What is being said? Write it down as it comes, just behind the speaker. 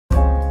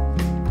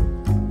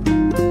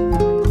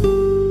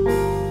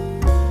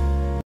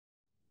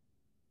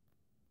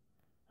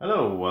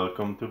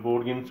welcome to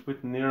Board Games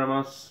with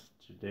Niramas.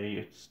 Today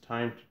it's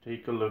time to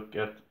take a look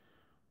at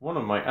one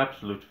of my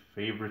absolute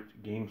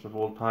favorite games of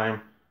all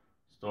time,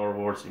 Star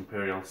Wars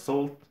Imperial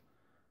Assault.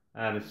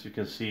 And as you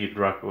can see,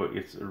 Drako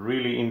is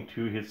really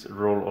into his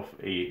role of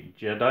a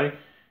Jedi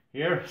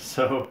here,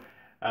 so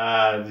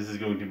this is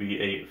going to be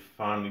a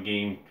fun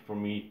game for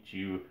me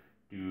to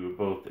do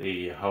both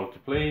a how to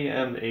play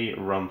and a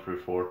run through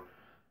for.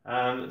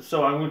 And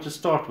so I'm going to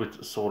start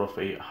with sort of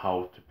a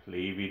how to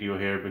play video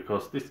here,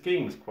 because this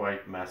game is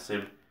quite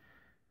massive.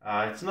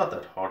 It's not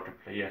that hard to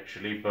play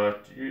actually,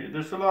 but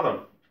there's a lot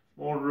of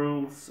small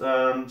rules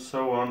and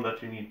so on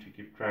that you need to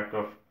keep track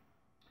of.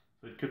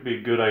 So it could be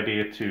a good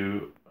idea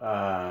to,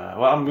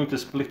 well, I'm going to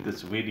split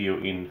this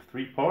video in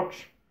 3 parts.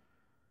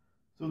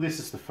 So this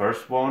is the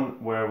first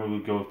one, where we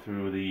will go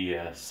through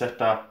the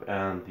setup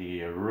and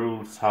the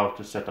rules, how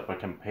to set up a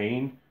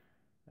campaign.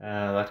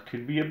 That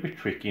could be a bit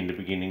tricky in the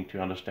beginning to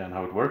understand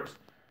how it works.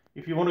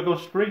 If you want to go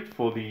straight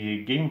for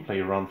the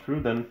gameplay run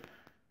through, then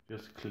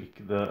just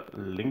click the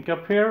link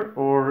up here,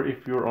 or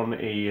if you're on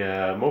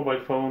a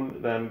mobile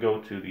phone, then go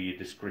to the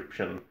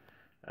description.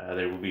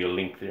 There will be a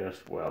link there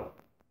as well.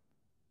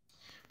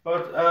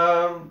 But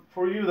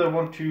for you that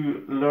want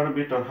to learn a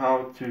bit on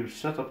how to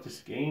set up this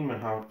game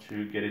and how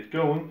to get it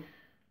going,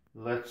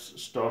 let's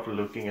start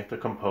looking at the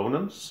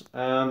components.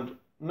 And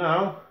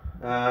now,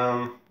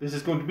 this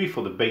is going to be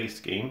for the base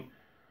game,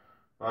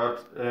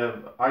 but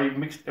I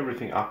mixed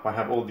everything up. I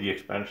have all the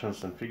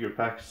expansions and figure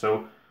packs,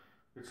 so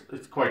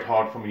it's quite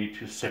hard for me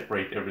to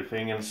separate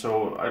everything, and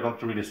so I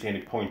don't really see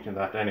any point in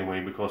that anyway,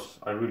 because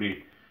I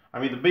mean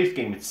the base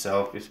game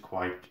itself is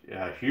quite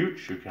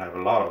huge. You can have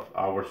a lot of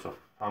hours of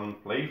fun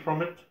play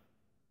from it,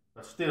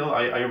 but still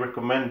I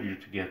recommend you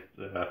to get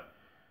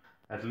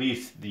at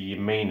least the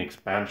main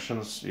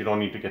expansions. You don't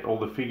need to get all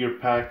the figure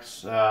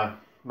packs,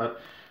 but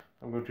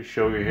I'm going to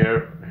show you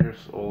here.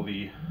 Here's all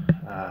the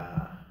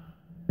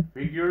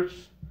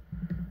figures,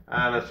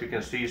 and as you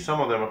can see, some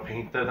of them are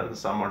painted and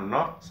some are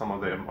not. Some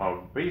of them are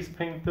base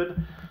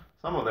painted,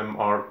 some of them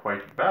are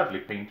quite badly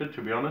painted,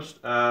 to be honest.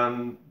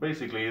 And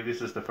basically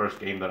this is the first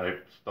game that I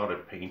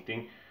started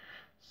painting,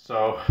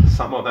 so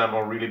some of them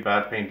are really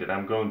bad painted.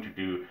 I'm going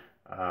to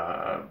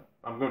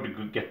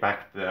get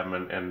back to them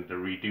and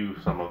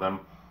redo some of them.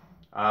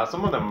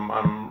 Some of them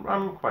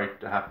I'm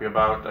quite happy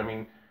about. I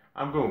mean,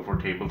 I'm going for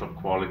tabletop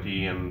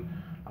quality, and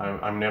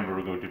I'm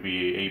never going to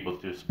be able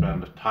to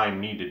spend the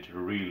time needed to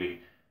really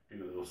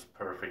do those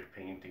perfect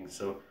paintings.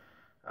 So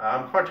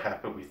I'm quite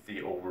happy with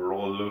the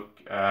overall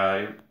look.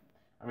 I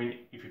mean,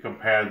 if you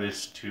compare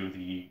this to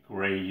the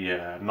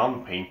grey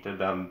non-painted,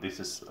 then this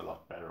is a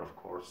lot better, of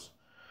course.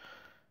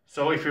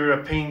 So if you're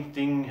a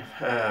painting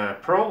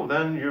pro,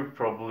 then you're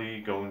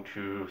probably going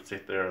to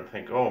sit there and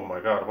think, oh my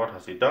god, what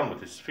has he done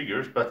with his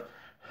figures? But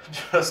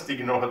just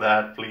ignore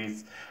that,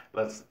 please.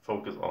 Let's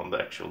focus on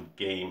the actual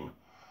game,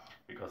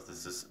 because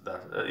this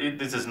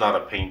is not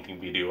a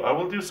painting video. I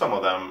will do some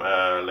of them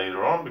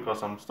later on,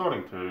 because I'm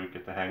starting to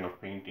get the hang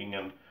of painting,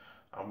 and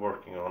I'm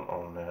working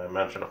on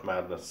Mansion of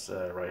Madness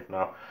right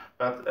now.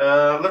 But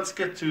let's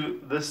get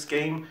to this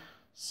game.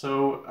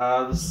 So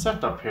the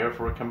setup here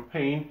for a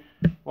campaign,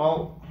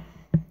 well,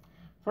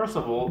 first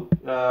of all,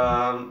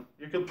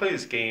 you can play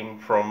this game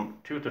from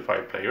 2 to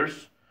 5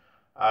 players.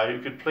 You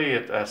could play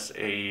it as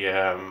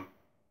a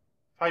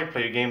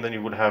 5-player game. Then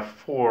you would have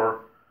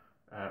 4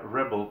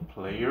 rebel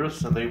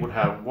players, and they would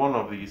have one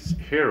of these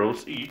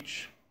heroes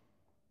each.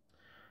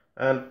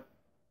 And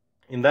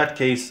in that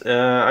case,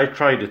 I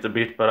tried it a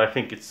bit, but I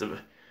think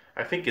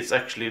it's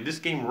actually, this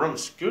game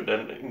runs good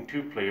in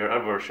 2-player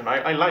version.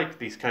 I like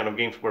these kind of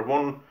games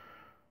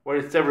where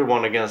it's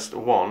everyone against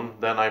one.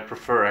 Then I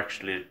prefer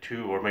actually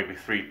 2 or maybe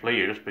 3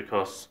 players,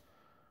 because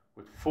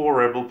with 4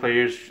 rebel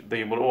players,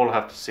 they will all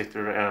have to sit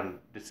there and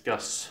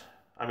discuss.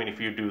 I mean,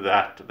 if you do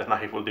that, then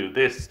I will do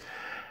this.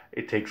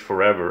 It takes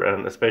forever,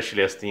 and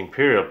especially as the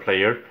Imperial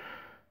player,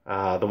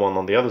 the one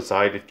on the other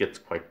side, it gets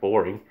quite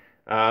boring.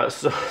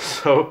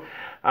 So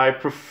I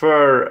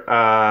prefer,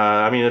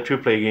 I mean, a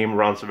 2-player game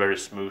runs very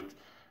smooth.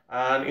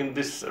 And in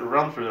this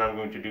run through that I'm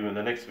going to do in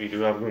the next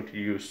video, I'm going to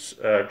use,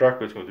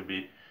 Drako is going to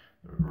be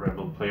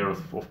rebel player,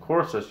 of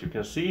course, as you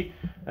can see,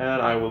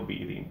 and I will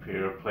be the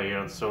Imperial player.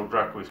 And so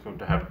Drako is going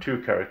to have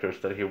 2 characters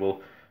that he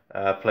will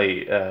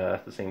play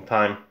at the same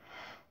time,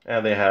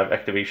 and they have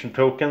activation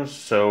tokens.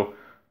 So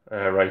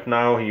right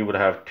now he would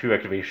have 2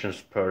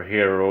 activations per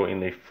hero.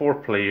 In a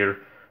 4-player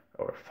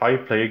or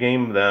 5-player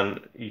game, then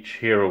each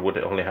hero would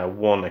only have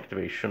 1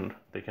 activation.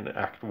 They can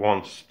act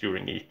once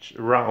during each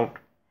round.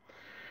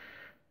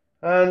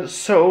 And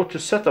so to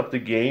set up the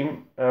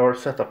game, or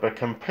set up a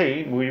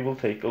campaign, we will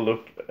take a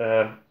look.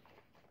 Now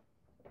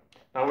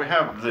we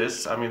have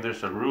this, I mean,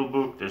 there's a rule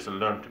book, there's a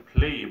learn to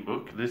play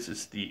book. This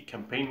is the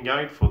campaign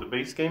guide for the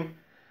base game.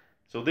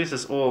 So this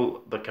is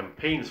all the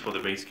campaigns for the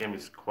base game.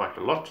 It's quite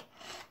a lot.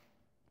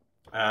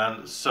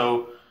 And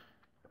so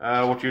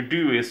what you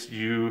do is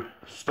you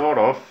start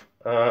off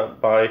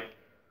by,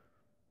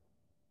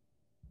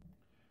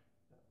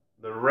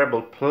 the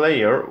rebel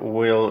player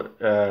will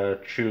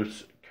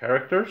choose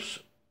characters,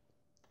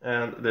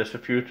 and there's a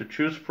few to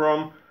choose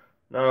from.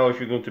 Now, if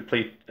you're going to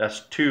play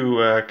as two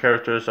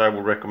characters, I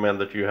would recommend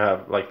that you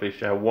have, like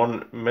this, you have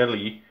one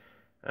melee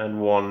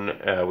and one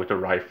with a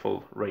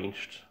rifle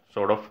ranged,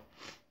 sort of.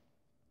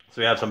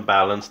 So you have some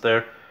balance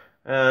there.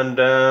 And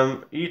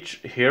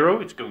each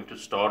hero is going to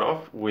start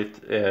off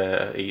with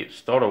a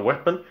starter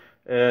weapon.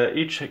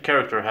 Each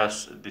character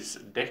has this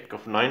deck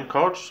of 9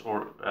 cards,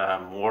 or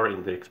more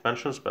in the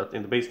expansions, but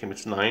in the base game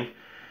it's 9.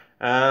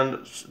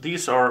 And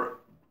these are,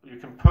 you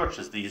can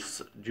purchase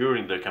these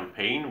during the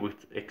campaign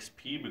with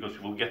XP, because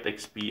you will get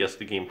XP as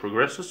the game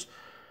progresses.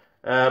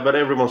 But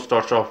everyone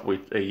starts off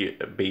with a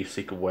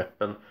basic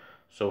weapon.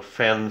 So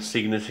Fen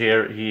Cygnus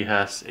here, he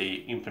has a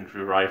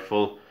infantry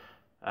rifle,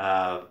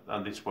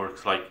 and this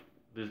works like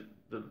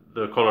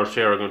the colors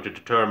here are going to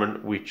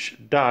determine which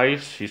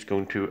dice he's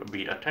going to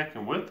be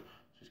attacking with.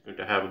 So he's going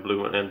to have a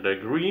blue and a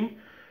green.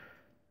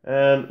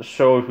 And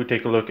so if we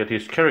take a look at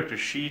his character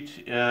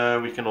sheet,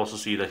 we can also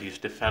see that he's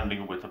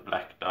defending with a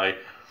black die.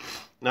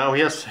 Now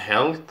he has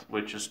health,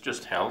 which is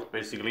just health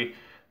basically.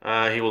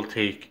 He will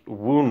take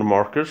wound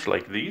markers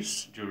like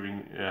these during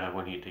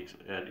when he takes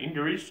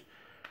injuries.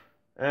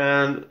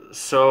 And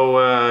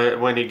so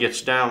when he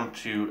gets down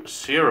to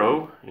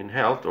 0 in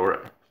health,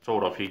 or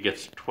sort of he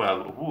gets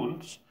 12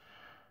 wounds,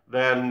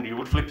 then you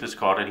would flip this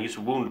card and he's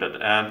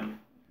wounded. And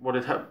what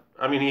it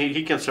I mean,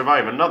 he can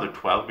survive another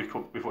 12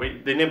 before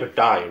they never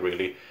die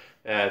really.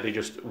 They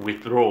just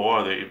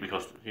withdraw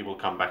because he will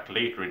come back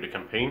later in the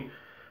campaign.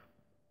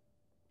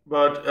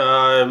 But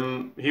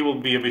he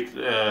will be a bit.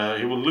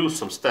 He will lose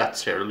some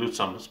stats here, lose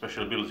some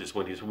special abilities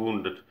when he's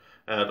wounded,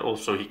 and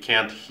also he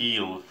can't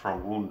heal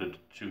from wounded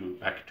to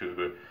back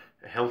to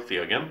healthy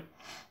again.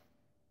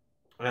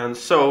 And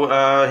so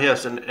he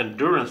has an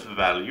endurance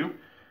value.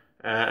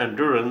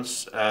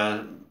 Endurance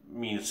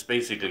means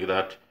basically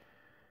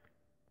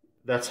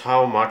that's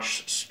how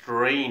much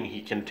strain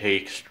he can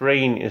take.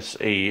 Strain is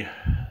it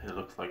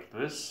looks like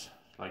this.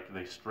 Like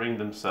they strain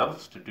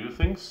themselves to do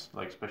things,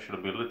 like special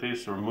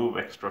abilities or move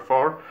extra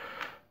far.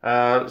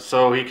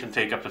 So he can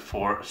take up to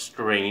 4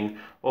 strain.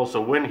 Also,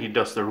 when he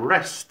does the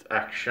rest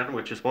action,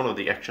 which is one of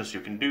the actions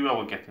you can do, I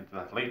will get into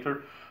that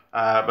later.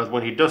 But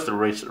when he does the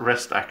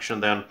rest action,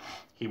 then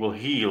he will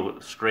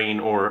heal strain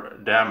or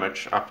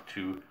damage up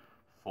to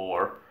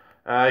 4.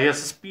 He has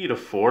a speed of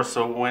 4,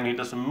 so when he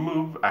does a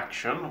move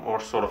action, or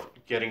sort of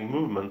getting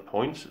movement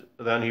points,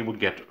 then he would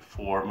get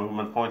 4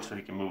 movement points, so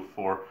he can move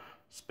 4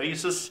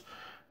 spaces.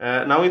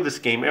 Now in this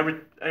game,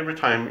 every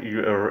time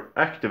you are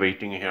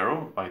activating a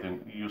hero, by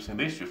using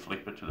this, you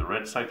flip it to the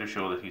red side to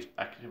show that he's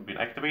been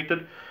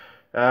activated.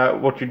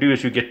 What you do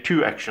is you get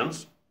 2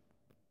 actions.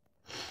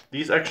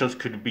 These actions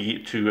could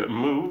be to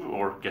move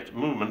or get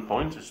movement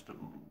points. It's the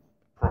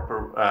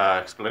proper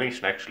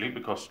explanation actually,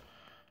 because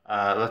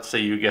let's say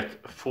you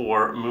get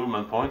 4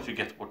 movement points, you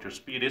get what your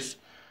speed is.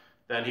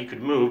 Then he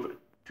could move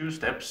 2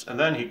 steps, and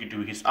then he could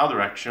do his other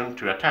action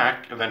to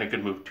attack, and then he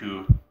could move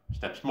 2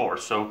 steps more.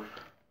 So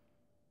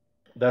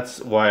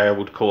that's why I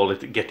would call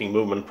it getting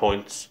movement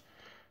points.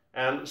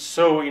 And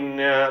so in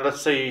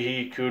let's say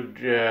he could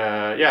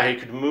he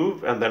could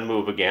move and then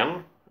move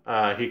again.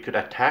 He could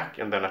attack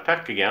and then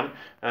attack again,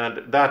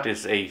 and that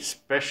is a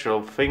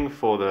special thing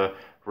for the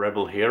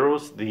rebel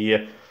heroes.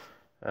 The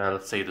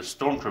let's say the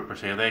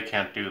stormtroopers here, they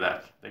can't do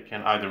that. They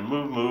can either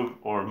move,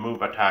 or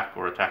move, attack,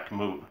 or attack,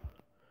 move.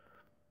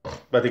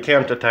 But they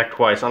can't attack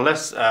twice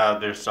unless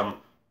there's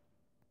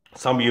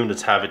some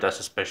units have it as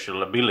a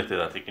special ability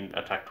that they can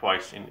attack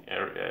twice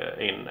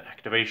in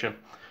activation.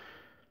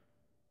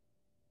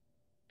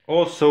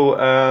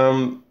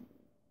 Also,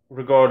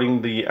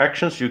 regarding the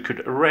actions, you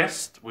could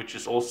rest, which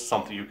is also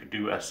something you could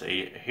do as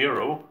a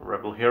hero,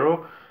 rebel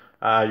hero.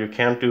 You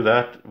can't do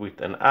that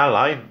with an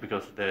ally,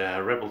 because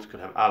the rebels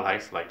could have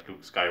allies like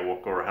Luke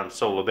Skywalker or Han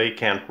Solo. They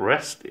can't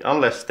rest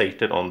unless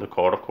stated on the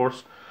card, of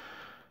course.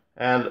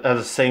 And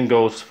the same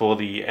goes for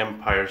the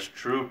Empire's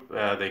troop.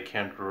 They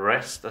can't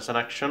rest as an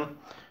action.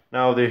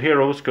 Now the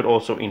heroes could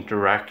also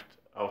interact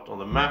out on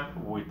the map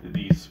with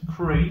these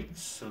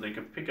crates. So they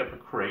could pick up a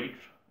crate,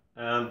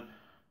 and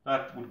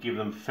that would give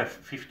them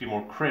 50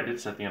 more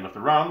credits at the end of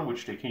the round,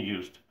 which they can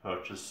use to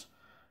purchase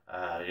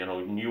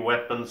new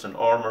weapons and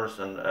armors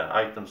and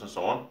items and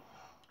so on.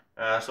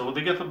 So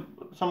they get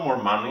some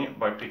more money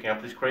by picking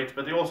up these crates,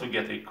 but they also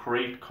get a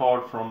crate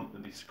card from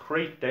this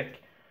crate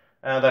deck.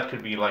 That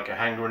could be like a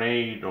hand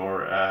grenade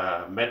or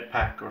a med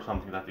pack or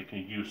something that they can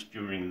use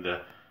during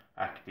the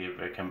active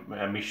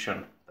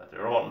mission that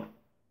they're on.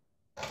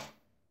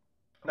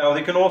 Now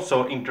they can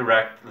also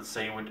interact, let's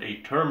say, with a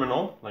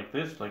terminal like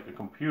this, like a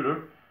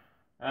computer.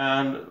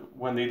 And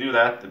when they do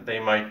that, they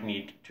might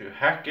need to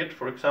hack it,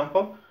 for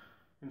example,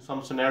 in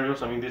some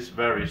scenarios. I mean, this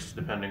varies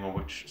depending on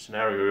which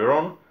scenario you're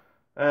on.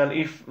 And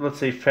if, let's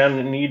say,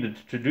 Fen needed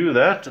to do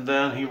that,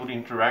 then he would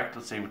interact,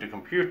 let's say, with the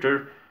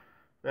computer.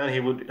 Then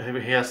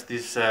he has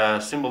these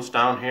symbols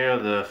down here,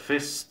 the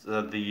fist,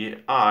 the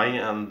eye,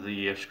 and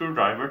the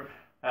screwdriver.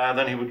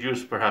 Then he would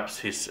use perhaps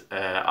his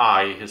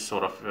eye, his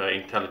sort of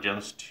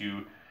intelligence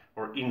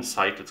or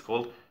insight it's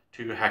called,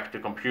 to hack the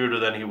computer.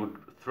 Then he would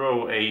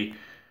throw a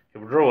he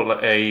would roll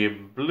a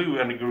blue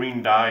and a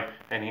green die,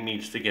 and he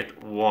needs to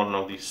get one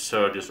of these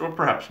surges, or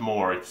perhaps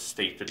more. It's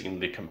stated in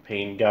the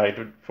campaign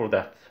guide for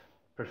that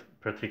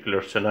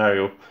particular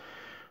scenario.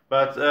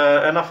 But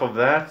enough of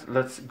that.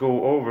 Let's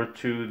go over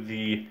to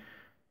the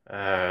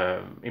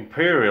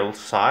Imperial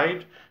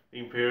side. The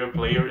Imperial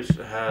player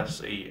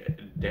has a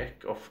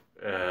deck of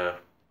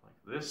like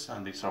this,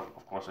 and these are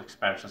of course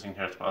expansions in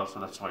here as well, so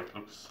that's why it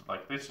looks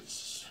like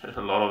this. It's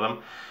a lot of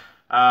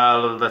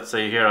them. Let's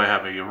say here I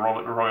have a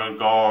Royal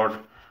Guard.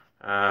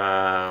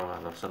 Well,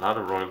 there's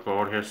another Royal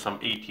Guard here, some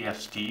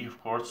ATST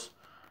of course,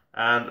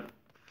 and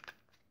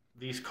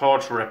these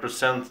cards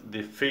represent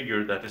the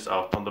figure that is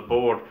out on the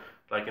board.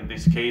 Like in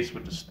this case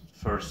with the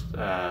first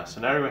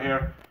scenario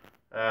here,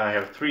 I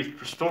have 3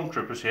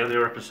 stormtroopers here.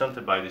 They're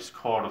represented by this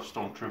card of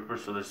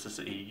stormtroopers, so this is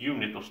a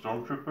unit of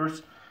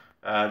stormtroopers.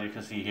 You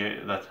can see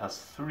here that has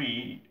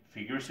 3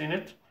 figures in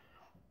it.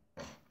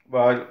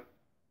 Well,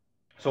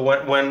 so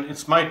when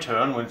it's my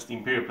turn, when it's the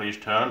Imperial player's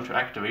turn to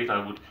activate,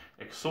 I would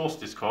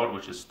exhaust this card,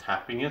 which is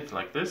tapping it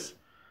like this.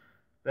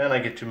 Then I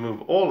get to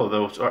move all of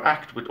those, or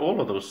act with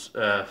all of those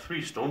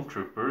 3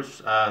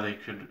 stormtroopers.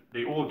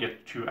 They all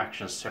get 2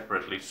 actions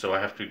separately, so I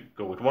have to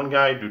go with one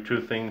guy, do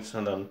 2 things,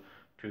 and then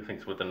 2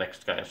 things with the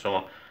next guy, and so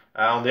on.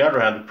 On the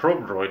other hand, the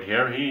probe droid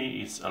here,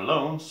 he is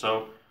alone,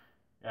 so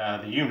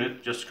the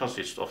unit just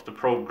consists of the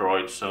probe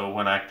droid. So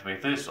when I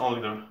activate this,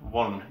 only the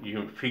one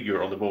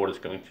figure on the board is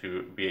going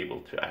to be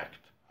able to act.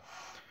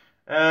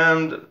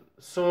 And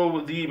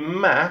so the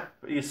map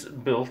is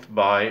built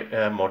by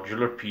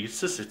modular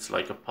pieces. It's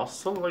like a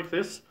puzzle like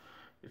this.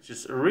 It's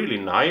just really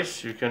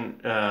nice. You can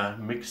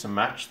mix and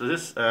match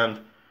this, and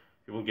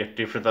you will get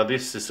different.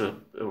 This is a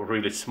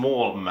really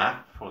small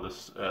map for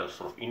this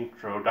sort of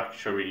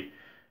introductory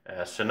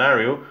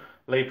scenario.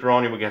 Later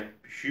on you will get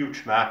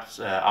huge maps,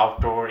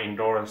 outdoor,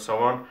 indoor, and so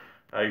on.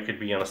 You could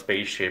be on a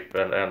spaceship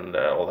and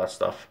all that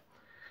stuff.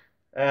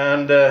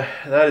 And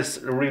that is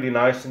really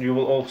nice, and you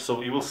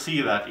will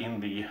see that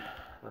in the,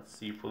 let's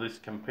see, for this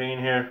campaign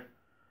here,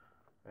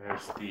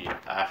 there's the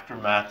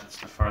aftermath. It's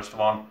the first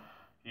one.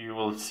 You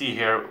will see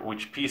here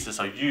which pieces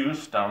are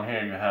used. Down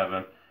here you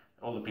have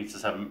all the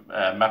pieces have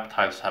map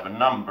tiles have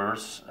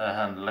numbers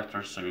and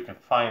letters, so you can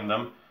find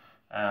them,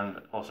 and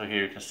also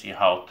here you can see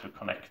how to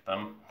connect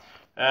them.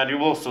 And you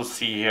will also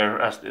see here,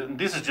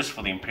 this is just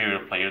for the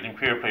Imperial player. The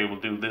Imperial player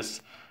will do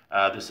this.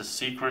 This is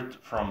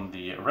secret from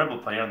the Rebel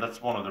player, and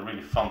that's one of the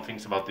really fun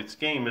things about this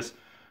game, is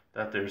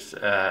that there's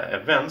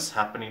events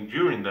happening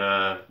during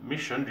the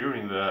mission,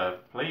 during the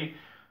play,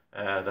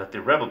 that the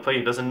Rebel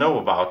player doesn't know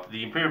about.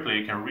 The Imperial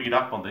player can read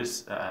up on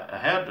this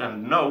ahead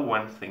and know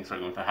when things are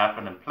going to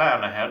happen and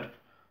plan ahead.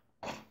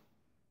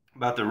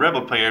 But the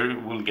Rebel player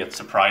will get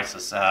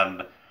surprises,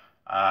 and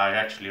I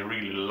actually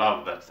really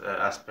love that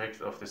aspect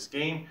of this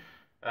game.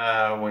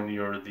 When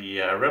you're the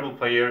Rebel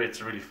player,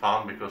 it's really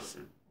fun because,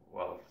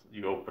 well,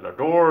 you open a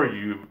door,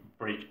 you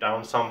break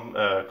down some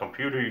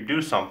computer, you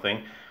do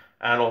something,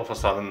 and all of a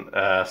sudden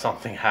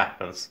something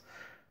happens.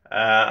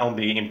 On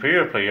the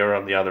Imperial player,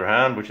 on the other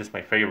hand, which is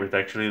my favorite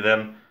actually,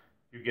 then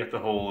you get the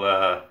whole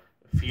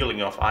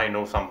feeling of I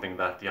know something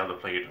that the other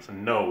player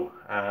doesn't know,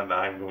 and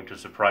I'm going to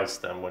surprise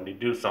them when they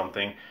do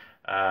something.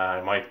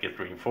 I might get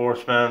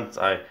reinforcements,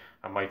 I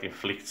might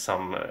inflict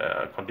some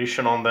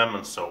condition on them,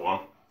 and so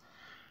on.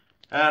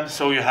 And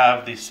so you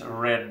have this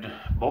red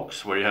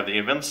box where you have the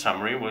event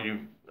summary, where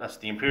you, as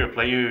the Imperial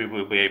player,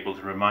 will be able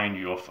to remind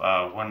you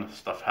of when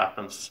stuff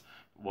happens,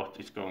 what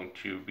is going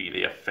to be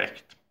the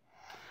effect.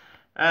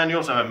 And you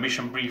also have a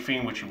mission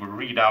briefing, which you will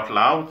read out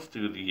loud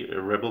to the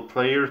Rebel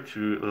player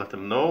to let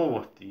them know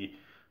what the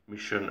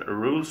mission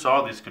rules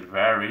are. This could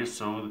vary,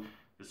 so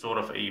it's sort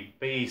of a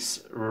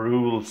base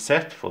rule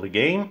set for the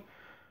game,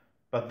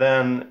 but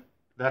then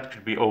that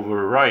could be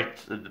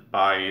overwritten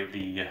by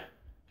the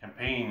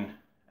campaign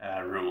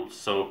rules.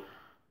 So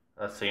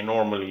let's say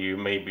normally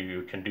maybe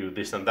you can do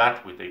this and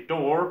that with a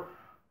door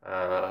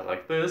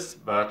like this,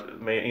 but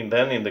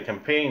then in the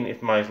campaign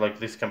it might, like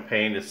this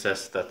campaign, it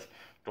says that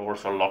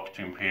doors are locked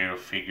to Imperial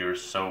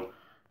figures. So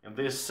in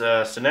this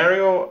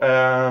scenario,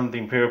 the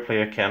Imperial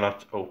player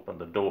cannot open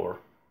the door,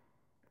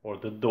 or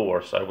the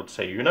doors, I would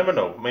say. You never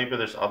know, maybe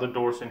there's other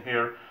doors in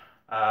here.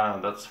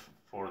 That's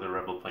for the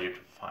Rebel player to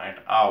find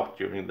out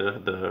during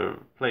the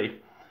play.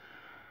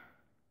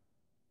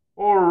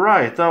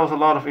 Alright, that was a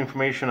lot of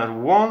information at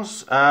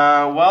once.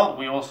 Well,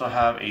 we also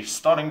have a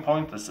starting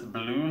point. This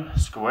blue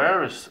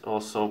square is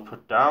also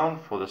put down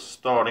for the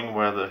starting,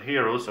 where the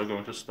heroes are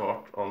going to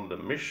start on the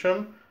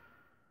mission.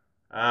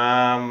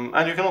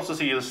 And you can also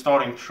see the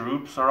starting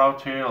troops are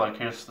out here. Like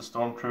here's the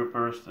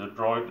stormtroopers, the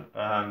droid,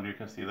 and you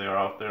can see they are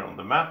out there on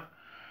the map.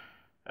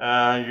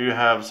 You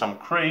have some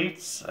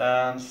crates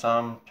and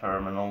some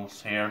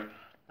terminals here,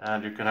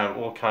 and you can have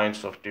all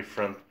kinds of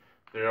different.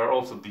 There are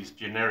also these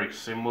generic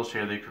symbols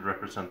here. They could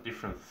represent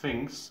different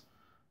things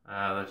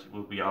that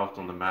will be out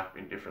on the map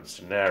in different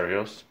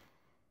scenarios.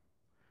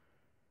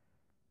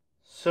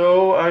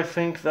 So I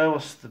think that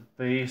was the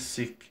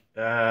basic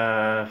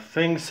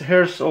things.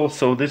 Here's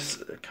also,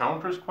 this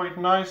counter is quite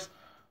nice.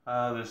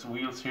 There's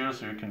wheels here,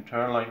 so you can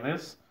turn like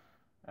this.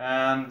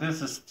 And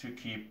this is to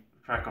keep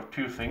track of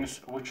two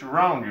things: which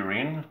round you're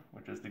in,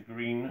 which is the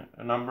green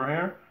number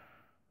here,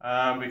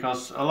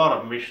 because a lot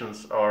of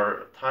missions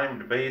are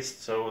timed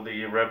based, so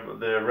the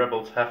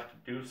rebels have to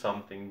do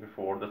something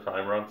before the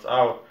time runs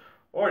out,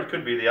 or it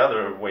could be the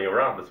other way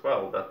around as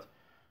well, that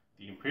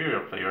the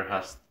Imperial player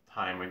has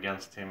time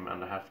against him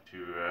and have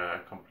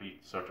to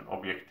complete certain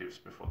objectives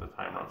before the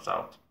time runs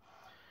out.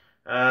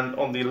 And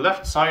on the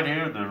left side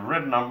here, the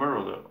red number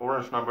or the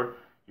orange number,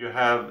 you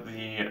have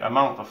the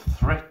amount of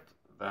threat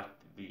that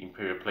the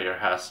Imperial player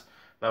has.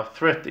 Now,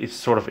 threat is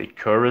sort of a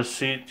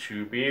currency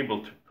to be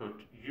able to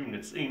put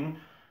units in.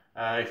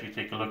 If you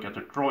take a look at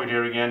the droid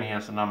here again, he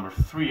has a number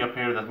 3 up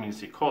here. That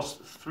means he costs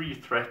 3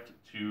 threat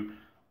to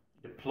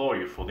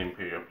deploy for the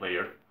Imperial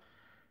player.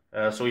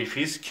 So if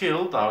he's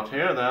killed out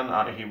here,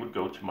 then he would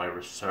go to my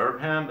reserve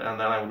hand, and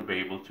then I would be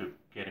able to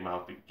get him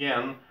out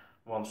again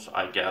once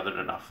I gathered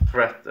enough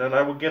threat. And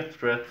I will get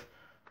threat.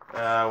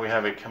 We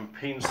have a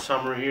campaign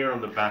summary here on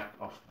the back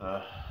of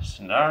the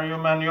scenario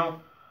manual.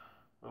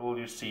 Well,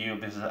 you see,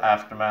 this is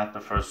Aftermath,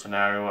 the first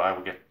scenario. I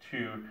will get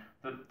 2.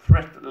 The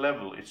threat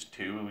level is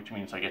 2, which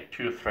means I get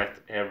 2 threat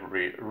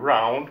every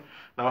round.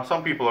 Now,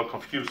 some people are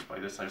confused by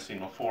this. I've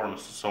seen on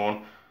forums and so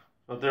on.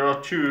 But there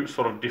are 2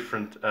 sort of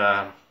different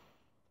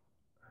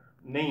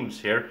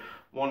names here.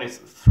 One is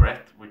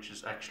threat, which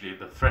is actually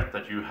the threat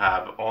that you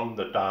have on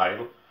the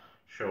dial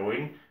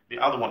showing. The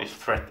other one is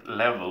threat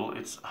level.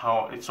 It's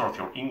sort of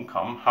your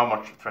income, how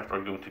much threat are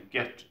you going to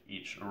get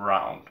each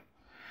round.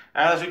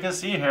 As you can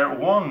see here,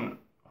 one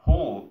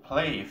whole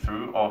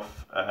playthrough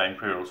of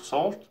Imperial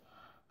Assault,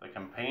 the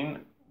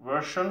campaign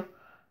version,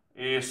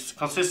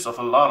 consists of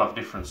a lot of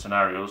different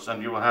scenarios,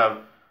 and you will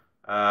have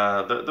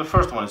the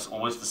first one is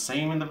always the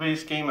same in the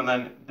base game, and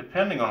then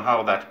depending on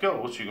how that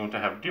goes, you're going to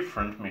have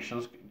different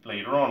missions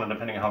later on, and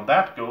depending on how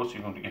that goes,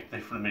 you're going to get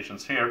different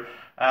missions here,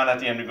 and at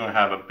the end you're going to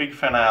have a big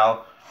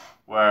finale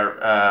where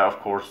of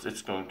course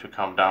it's going to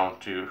come down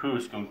to who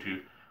is going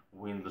to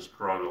win the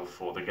struggle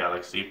for the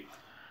galaxy.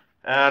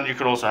 And you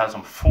could also have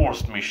some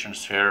forced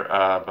missions here,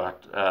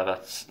 but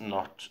that's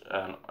not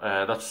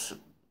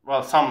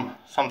well,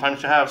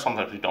 sometimes you have,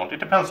 sometimes you don't. It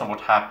depends on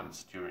what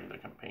happens during the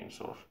campaign,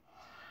 sort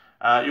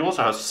of. You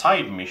also have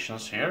side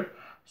missions here,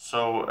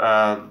 so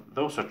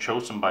those are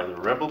chosen by the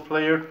rebel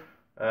player.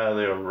 They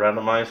are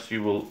randomized.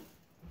 You will,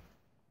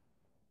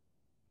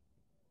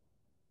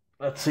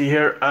 let's see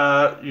here,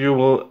 you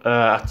will,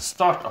 at the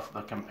start of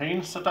the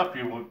campaign setup,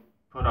 you will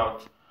put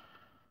out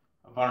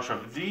a bunch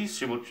of these.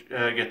 You will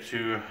get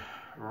to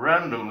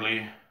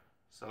randomly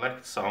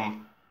select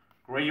some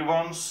gray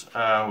ones,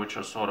 which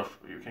are sort of,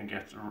 you can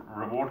get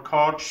reward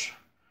cards.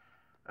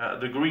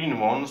 The green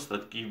ones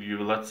that give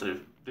you, let's say,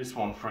 this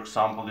one, for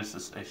example, this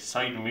is a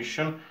side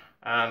mission,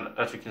 and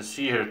as you can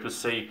see here, to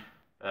say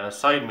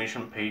side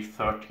mission pay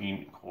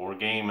 13 core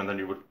game, and then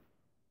you would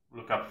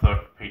look up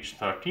page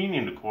 13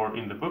 in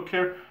the book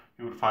here.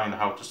 You would find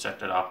how to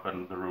set it up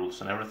and the rules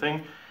and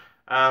everything.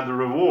 And the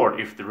reward,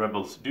 if the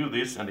rebels do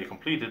this and they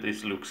complete it,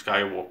 is Luke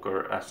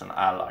Skywalker as an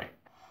ally.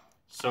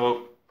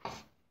 So,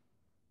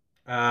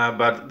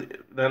 but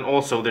then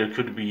also there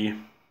could be,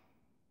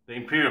 the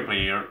Imperial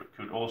player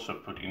could also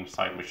put in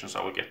side missions.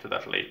 I will get to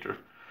that later.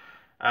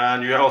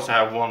 And you also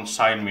have one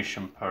side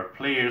mission per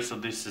player. So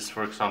this is,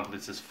 for example,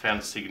 this is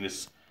Fen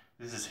Cygnus.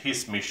 This is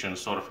his mission,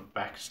 sort of a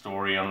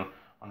backstory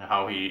on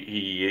how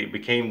he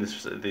became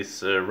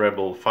this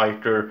rebel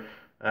fighter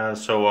and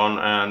so on.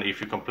 And if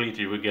you complete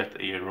it, you will get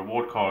a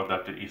reward card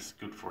that is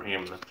good for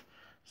him, that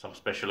some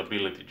special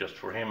ability just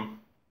for him.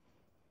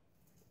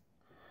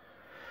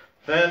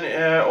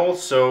 Then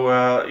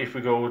also, if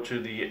we go to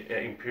the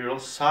Imperial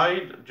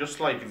side, just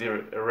like the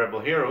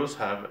Rebel heroes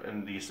have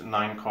in these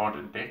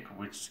 9-card deck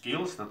with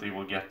skills that they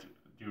will get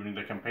during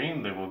the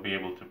campaign, they will be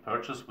able to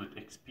purchase with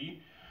XP.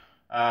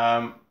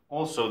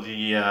 Also,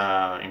 the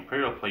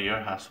Imperial player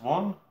has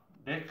one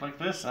deck like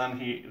this, and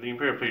the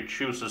Imperial player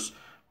chooses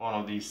one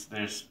of these.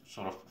 There's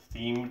sort of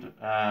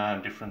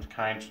themed different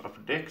kinds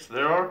of decks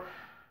there are.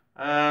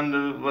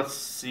 And let's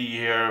see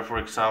here, for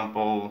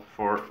example,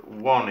 for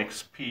 1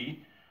 XP,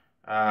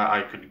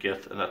 I could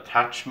get an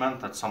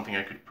attachment. That's something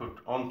I could put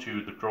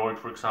onto the droid,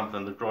 for example,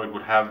 and the droid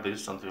would have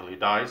this until he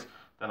dies.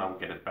 Then I will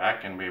get it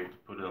back and be able to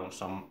put it on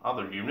some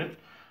other unit.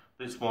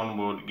 This one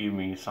would give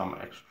me some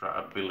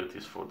extra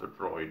abilities for the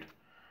droid.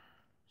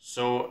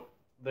 So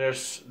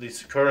there's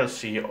this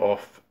currency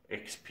of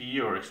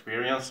XP or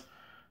experience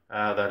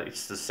that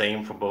it's the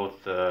same for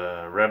both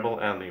the Rebel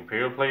and the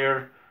Imperial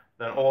player.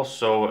 Then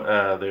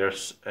also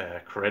there's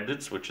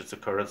credits, which is a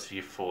currency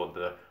for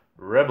the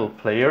Rebel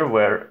player,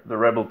 where the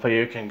Rebel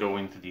player can go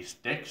into these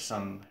decks,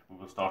 and we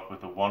will start with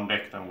the one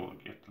deck, then we'll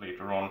get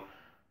later on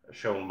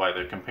shown by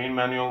the campaign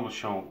manual. We'll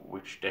show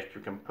which deck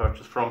you can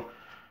purchase from.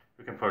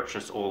 You can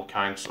purchase all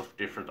kinds of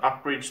different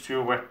upgrades to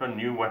your weapon,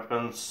 new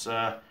weapons,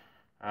 some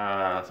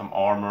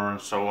armor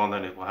and so on.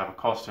 Then it will have a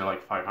cost here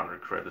like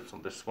 500 credits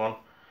on this one.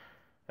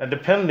 And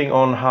depending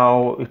on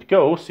how it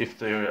goes, if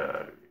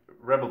the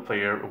Rebel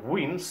player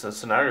wins a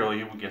scenario,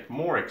 he will get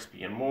more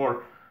XP and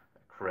more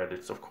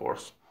credits, of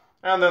course.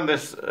 And then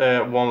there's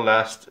one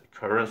last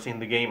currency in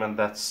the game, and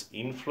that's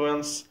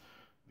influence.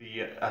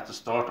 At the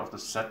start of the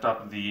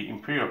setup, the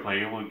Imperial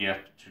player will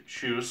get to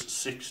choose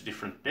 6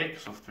 different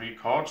decks of 3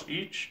 cards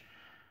each,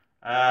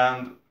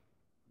 and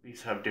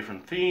these have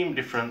different theme,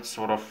 different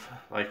sort of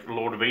like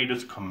Lord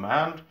Vader's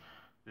command.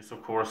 This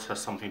of course has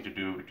something to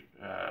do with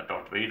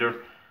Darth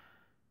Vader,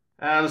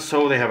 and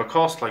so they have a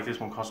cost. Like this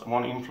one costs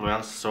 1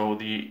 influence, so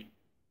the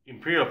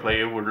Imperial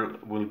player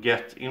will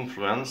get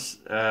influence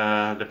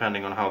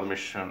depending on how the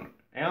mission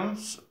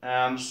ends,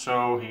 and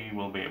so he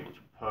will be able to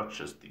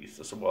purchase these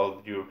as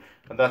well.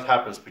 And that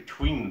happens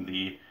between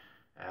the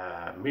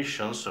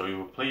missions. So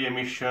you play a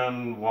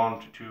mission 1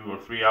 to 2 or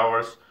 3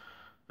 hours,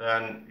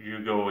 then you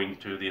go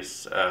into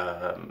this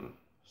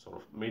sort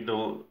of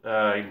middle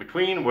in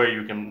between,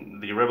 where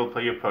the rebel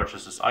player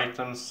purchases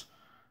items.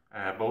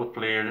 Both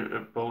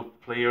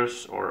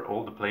players or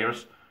all the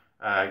players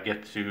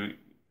get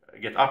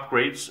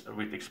upgrades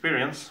with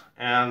experience,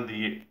 and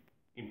the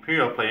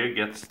Imperial player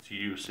gets to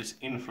use his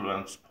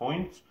influence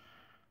points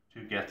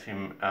to get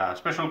him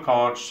special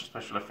cards,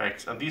 special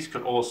effects, and these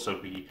could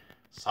also be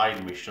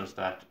side missions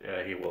that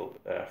he will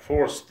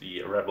force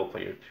the rebel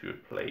player to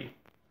play.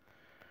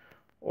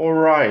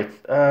 Alright,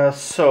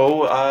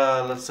 so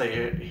let's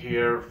say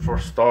here for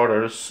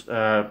starters,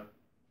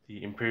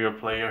 the Imperial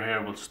player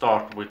here will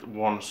start with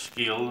 1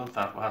 skill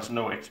that has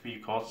no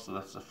XP cost, so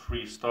that's a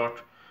free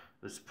start.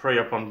 This Prey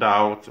Upon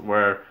Doubt,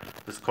 where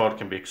this card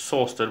can be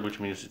exhausted,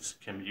 which means it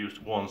can be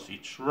used once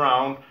each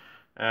round,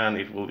 and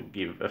it will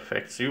give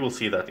effects. You will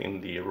see that in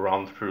the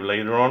run-through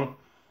later on.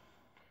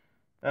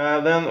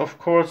 Then, of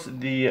course,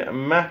 the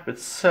map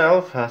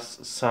itself has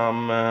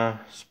some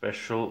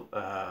special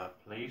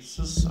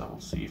places. I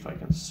will see if I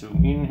can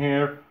zoom in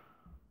here,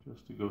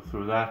 just to go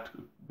through that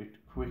a bit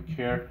quick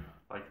here.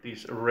 Like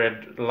these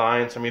red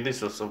lines, I mean,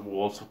 these are some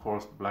walls, of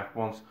course, the black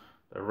ones.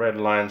 The red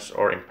lines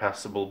are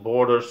impassable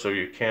borders, so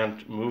you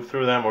can't move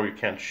through them or you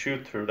can't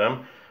shoot through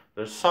them.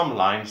 There's some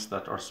lines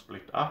that are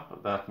split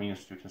up. That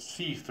means you can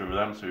see through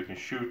them, so you can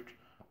shoot,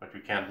 but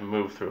you can't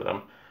move through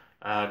them.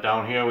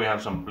 Down here we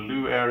have some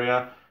blue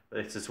area.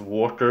 This is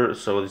water,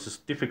 so this is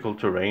difficult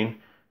terrain.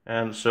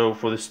 And so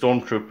for the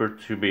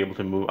stormtrooper to be able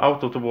to move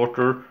out of the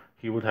water,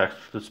 he would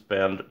have to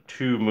spend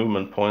 2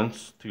 movement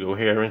points to go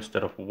here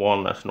instead of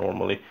 1 as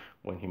normally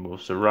when he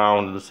moves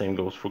around. And the same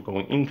goes for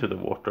going into the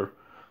water.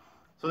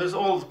 So there's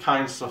all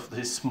kinds of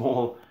these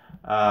small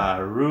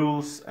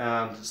rules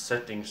and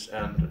settings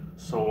and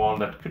so on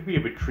that could be a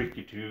bit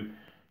tricky to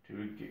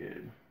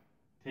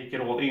take it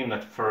all in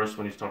at first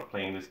when you start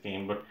playing this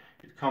game, but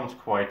it comes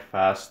quite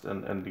fast,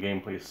 and the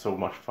gameplay is so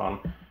much fun.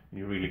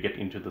 You really get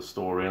into the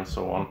story and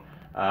so on.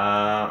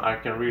 I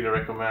can really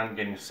recommend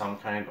getting some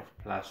kind of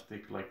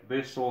plastic like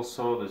this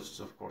also. This is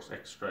of course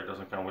extra, it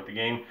doesn't come with the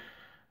game.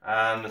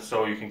 And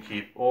so you can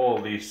keep all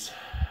these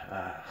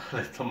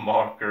little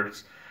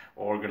markers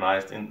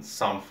organized in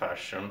some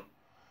fashion.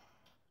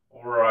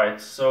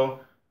 Alright, so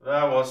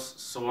that was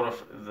sort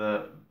of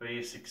the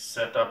basic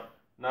setup.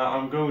 Now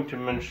I'm going to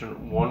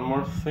mention one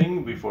more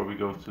thing before we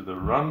go to the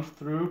run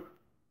through,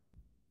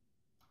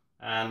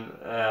 and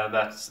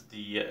that's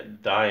the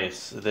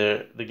dice.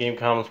 The game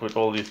comes with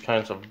all these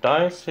kinds of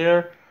dice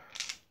here,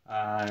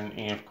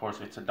 and of course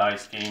it's a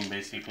dice game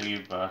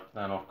basically, but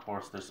then of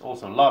course there's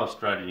also a lot of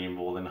strategy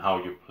involved in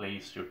how you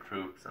place your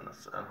troops and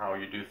how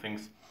you do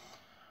things.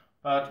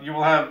 But you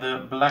will have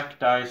the black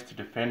dice to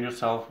defend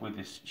yourself with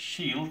these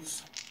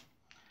shields.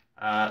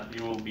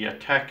 You will be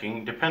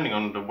attacking, depending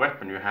on the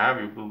weapon you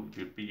have, you'll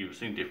be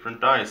using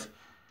different dice.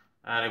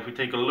 And if we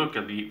take a look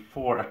at the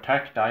 4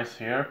 attack dice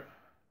here,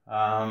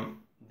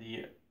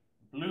 the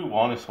blue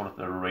one is sort of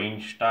the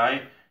range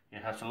die.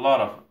 It has a lot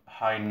of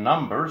high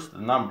numbers.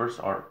 The numbers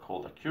are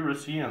called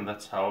accuracy, and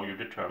that's how you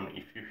determine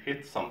if you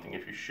hit something,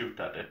 if you shoot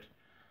at it.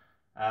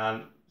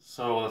 And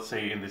so let's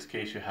say in this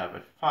case you have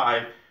a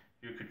 5,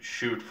 you could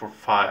shoot for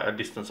a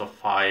distance of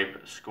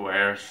 5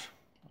 squares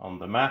on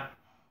the map,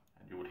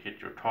 and you would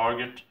hit your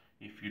target.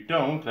 If you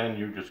don't, then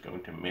you're just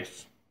going to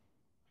miss.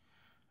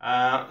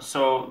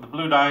 So the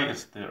blue die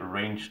is the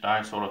range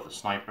die, sort of the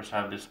snipers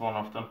have this one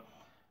of them.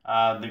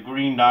 The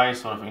green die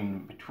is sort of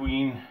in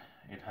between.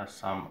 It has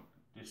some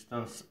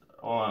distance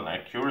and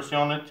accuracy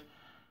on it.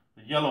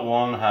 The yellow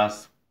one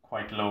has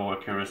quite low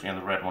accuracy, and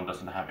the red one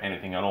doesn't have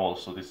anything at all.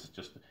 So this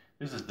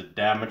is the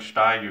damage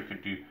die. You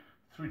could do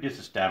 3. This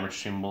is damage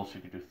symbols.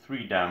 You could do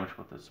 3 damage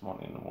with this one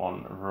in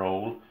one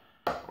roll,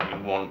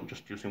 or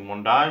just using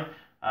 1 die.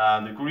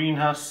 The green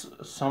has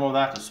some of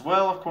that as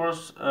well, of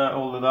course,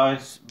 all the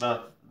dice,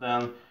 but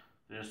then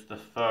there's the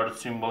 3rd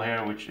symbol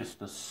here, which is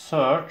the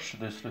search,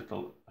 this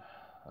little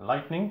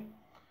lightning.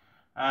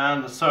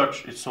 And the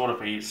search is sort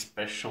of a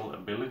special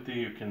ability.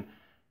 You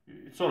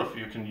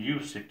can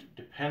use it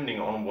depending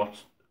on what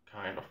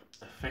kind of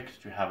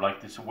effects you have.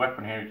 Like this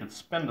weapon here, you can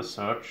spend a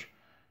search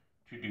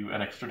to do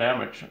an extra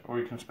damage, or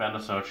you can spend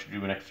a search to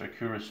do an extra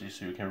accuracy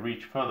so you can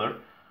reach further.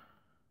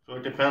 So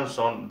it depends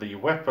on the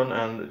weapon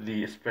and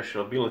the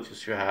special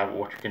abilities you have,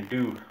 what you can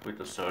do with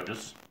the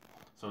surges.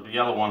 So the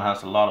yellow one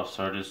has a lot of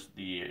surges,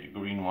 the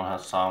green one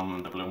has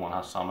some, the blue one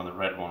has some, and the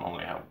red one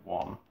only have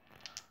one.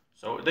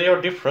 So they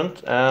are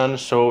different, and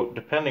so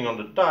depending on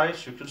the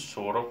dice, you could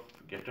sort of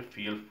get a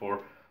feel for,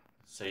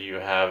 say you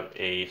have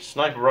a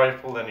sniper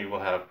rifle, then you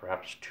will have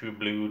perhaps 2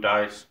 blue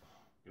dice.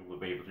 You will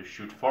be able to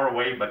shoot far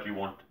away, but you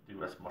won't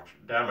do as much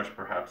damage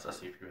perhaps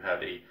as if you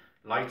had a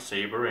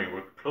lightsaber and you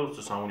were close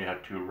to someone, you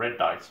have 2 red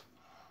dice.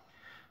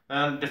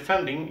 And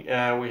defending,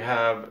 we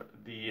have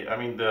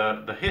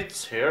the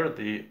hits here,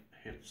 the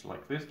hits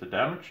like this, the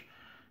damage,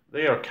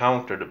 they are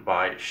countered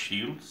by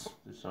shields.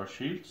 These are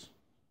shields.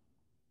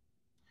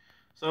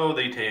 So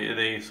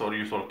you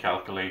sort of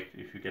calculate,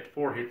 if you get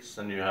 4 hits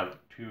and you have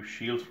 2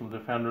 shields from the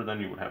defender,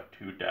 then you would have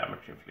 2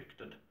 damage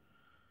inflicted.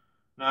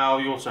 Now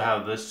you also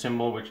have this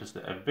symbol, which is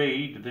the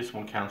evade. This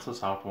one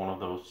cancels out one of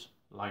those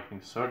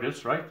lightning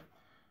surges, right?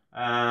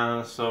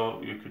 And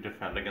so you could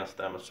defend against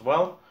them as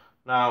well.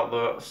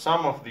 Now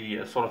some of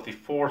the sort of the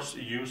force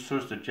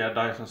users, the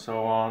Jedis and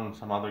so on,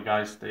 some other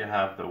guys, they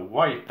have the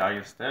white die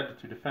instead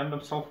to defend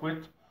themselves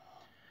with.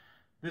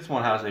 This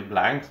one has a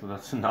blank, so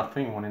that's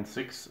nothing, 1 in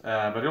 6.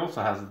 But it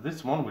also has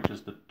this one, which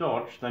is the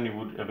dodge. Then you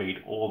would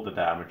evade all the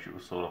damage. You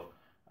would sort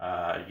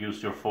of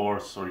use your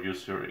force or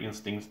use your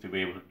instincts to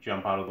be able to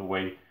jump out of the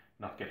way,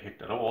 not get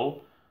hit at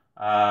all.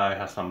 It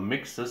has some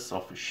mixes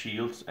of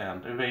shields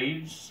and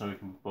evades, so you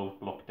can both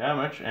block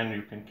damage and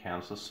you can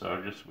cancel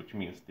surges, which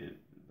means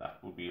that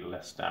will be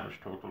less damage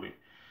totally,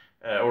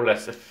 or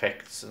less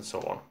effects and so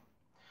on.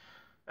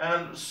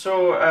 And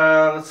so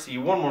let's see,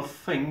 one more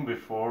thing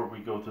before we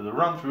go to the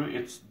run through.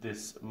 It's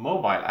this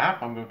mobile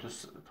app I'm going to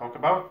talk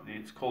about.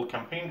 It's called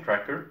Campaign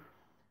Tracker,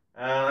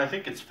 and I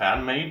think it's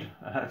fan made.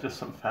 Just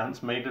some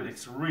fans made it.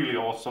 It's really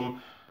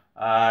awesome.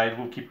 It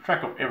will keep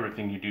track of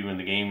everything you do in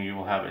the game. You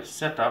will have a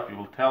setup. You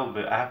will tell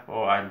the app,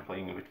 oh, I'm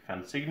playing with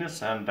Fen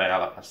Cygnus and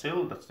Diala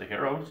Pasil, that's the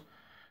heroes.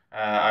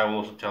 I will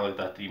also tell it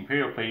that the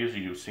Imperial players are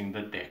using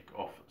the deck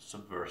of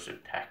Subversive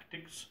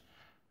Tactics,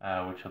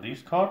 which are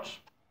these cards.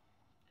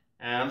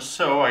 And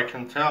so I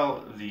can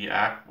tell the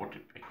app what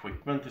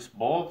equipment is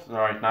bought.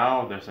 Right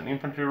now there's an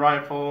infantry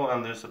rifle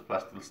and there's a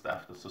plastic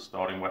staff, that's the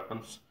starting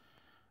weapons.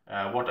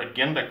 What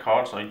agenda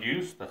cards are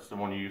used, that's the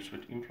one you use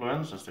with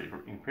influence as the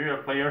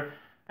Imperial player.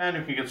 And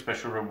you can get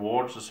special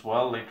rewards as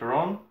well later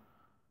on.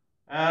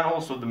 And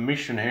also the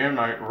mission here,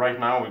 right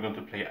now we're going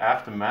to play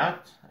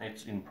Aftermath,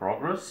 it's in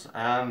progress.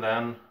 And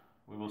then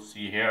we will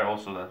see here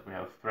also that we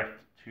have threat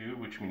 2,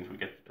 which means we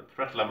get a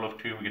threat level of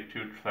 2, we get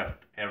 2 threat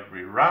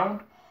every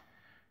round.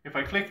 If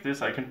I click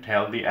this, I can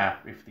tell the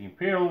app if the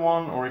Imperial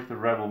won or if the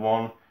Rebel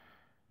won,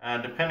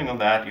 and depending on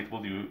that it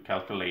will do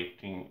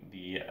calculating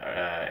the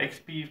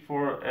XP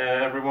for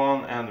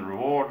everyone and the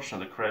rewards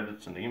and the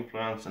credits and the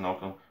influence, and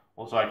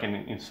also I can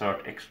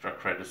insert extra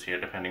credits here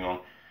depending on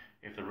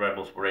if the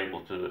Rebels were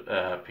able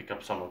to pick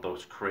up some of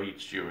those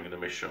crates during the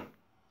mission.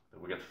 So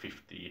we get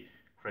 50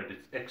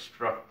 credits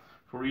extra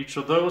for each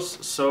of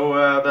those, so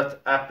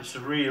that app is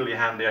really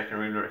handy. I can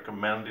really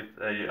recommend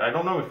it. I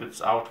don't know if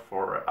it's out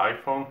for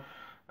iPhone.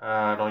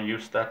 I don't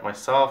use that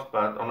myself,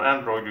 but on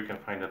Android you can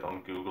find it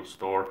on Google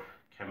Store.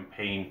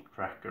 Campaign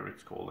Tracker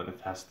it's called, and it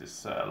has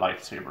this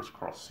lightsabers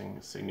crossing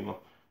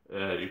signal.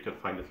 You can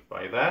find it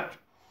by that.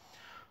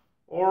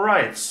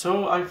 Alright,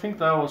 so I think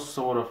that was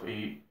sort of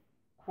a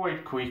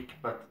quite quick,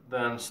 but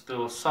then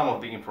still some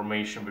of the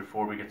information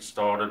before we get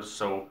started,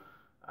 so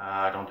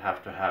I don't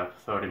have to have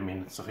 30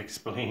 minutes of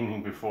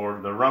explaining before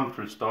the run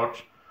through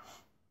starts.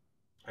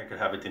 I could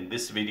have it in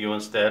this video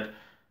instead.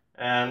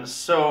 And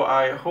so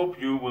I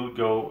hope you will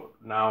go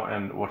now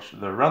and watch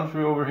the run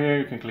through over here.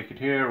 You can click it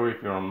here, or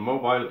if you're on a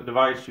mobile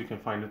device you can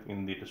find it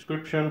in the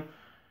description.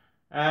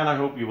 And I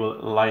hope you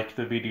will like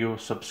the video,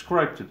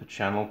 subscribe to the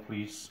channel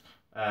please.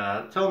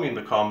 Tell me in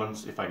the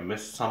comments if I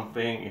missed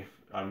something, if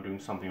I'm doing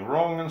something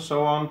wrong and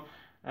so on.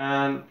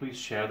 And please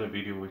share the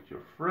video with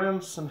your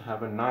friends and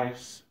have a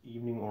nice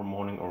evening or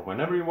morning or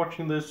whenever you're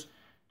watching this.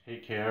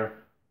 Take care,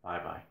 bye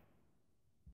bye.